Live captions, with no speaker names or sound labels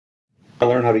To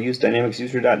learn how to use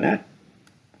dynamicsuser.net?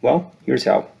 Well, here's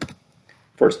how.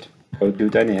 First, go to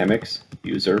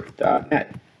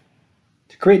dynamicsuser.net.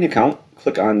 To create an account,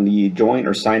 click on the Join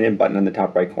or Sign In button on the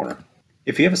top right corner.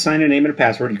 If you have a sign-in name and a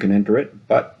password, you can enter it,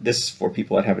 but this is for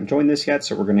people that haven't joined this yet,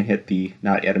 so we're going to hit the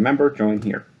Not Yet a Member, Join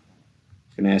here.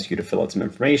 It's going to ask you to fill out some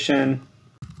information.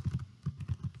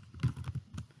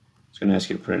 It's going to ask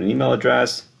you to put in an email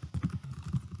address.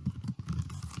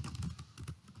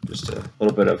 Just a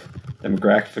little bit of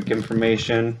demographic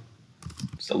information.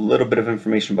 Just a little bit of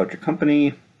information about your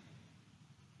company.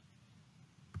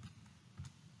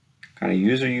 Kind of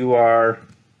user you are.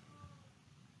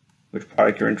 Which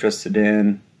product you're interested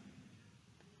in.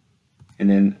 And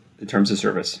then the terms of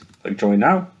service. Click Join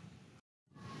Now.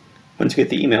 Once you get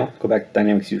the email, go back to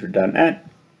dynamicsuser.net.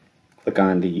 Click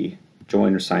on the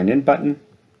Join or Sign In button.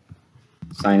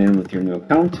 Sign in with your new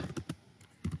account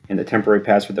and the temporary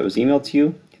password that was emailed to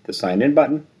you. Hit the Sign In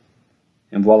button,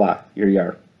 and voila, here you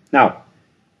are. Now,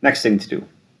 next thing to do.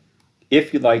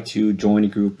 If you'd like to join a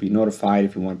group, be notified,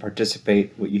 if you want to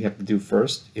participate, what you have to do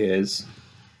first is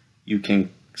you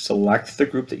can select the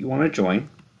group that you want to join.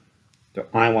 So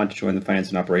I want to join the Finance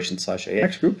and Operations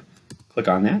 /AX group. Click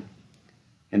on that.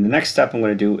 And the next step I'm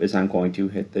going to do is I'm going to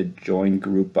hit the Join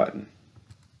Group button.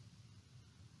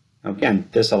 Now again,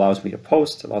 this allows me to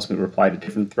post, allows me to reply to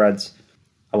different threads,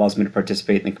 allows me to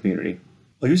participate in the community.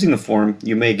 While using the form,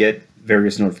 you may get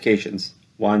various notifications.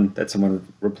 One, that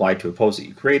someone replied to a post that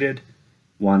you created.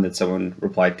 One, that someone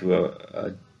replied to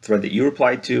a thread that you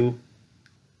replied to.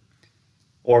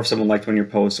 Or if someone liked one of your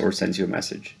posts or sends you a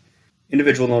message.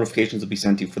 Individual notifications will be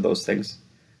sent to you for those things.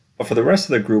 But for the rest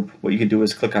of the group, what you can do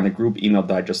is click on the Group Email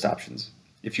Digest options.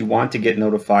 If you want to get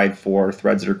notified for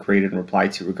threads that are created and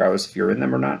replied to, regardless if you're in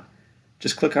them or not,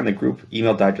 just click on the Group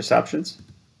Email Digest options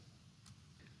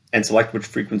and select which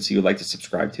frequency you'd like to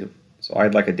subscribe to. So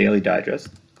I'd like a daily digest.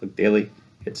 Click Daily,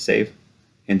 hit Save,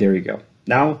 and there you go.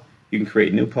 Now you can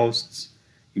create new posts,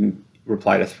 you can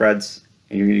reply to threads,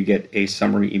 and you're going to get a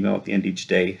summary email at the end of each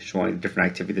day showing the different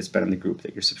activity that's been in the group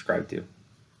that you're subscribed to.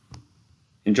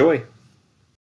 Enjoy!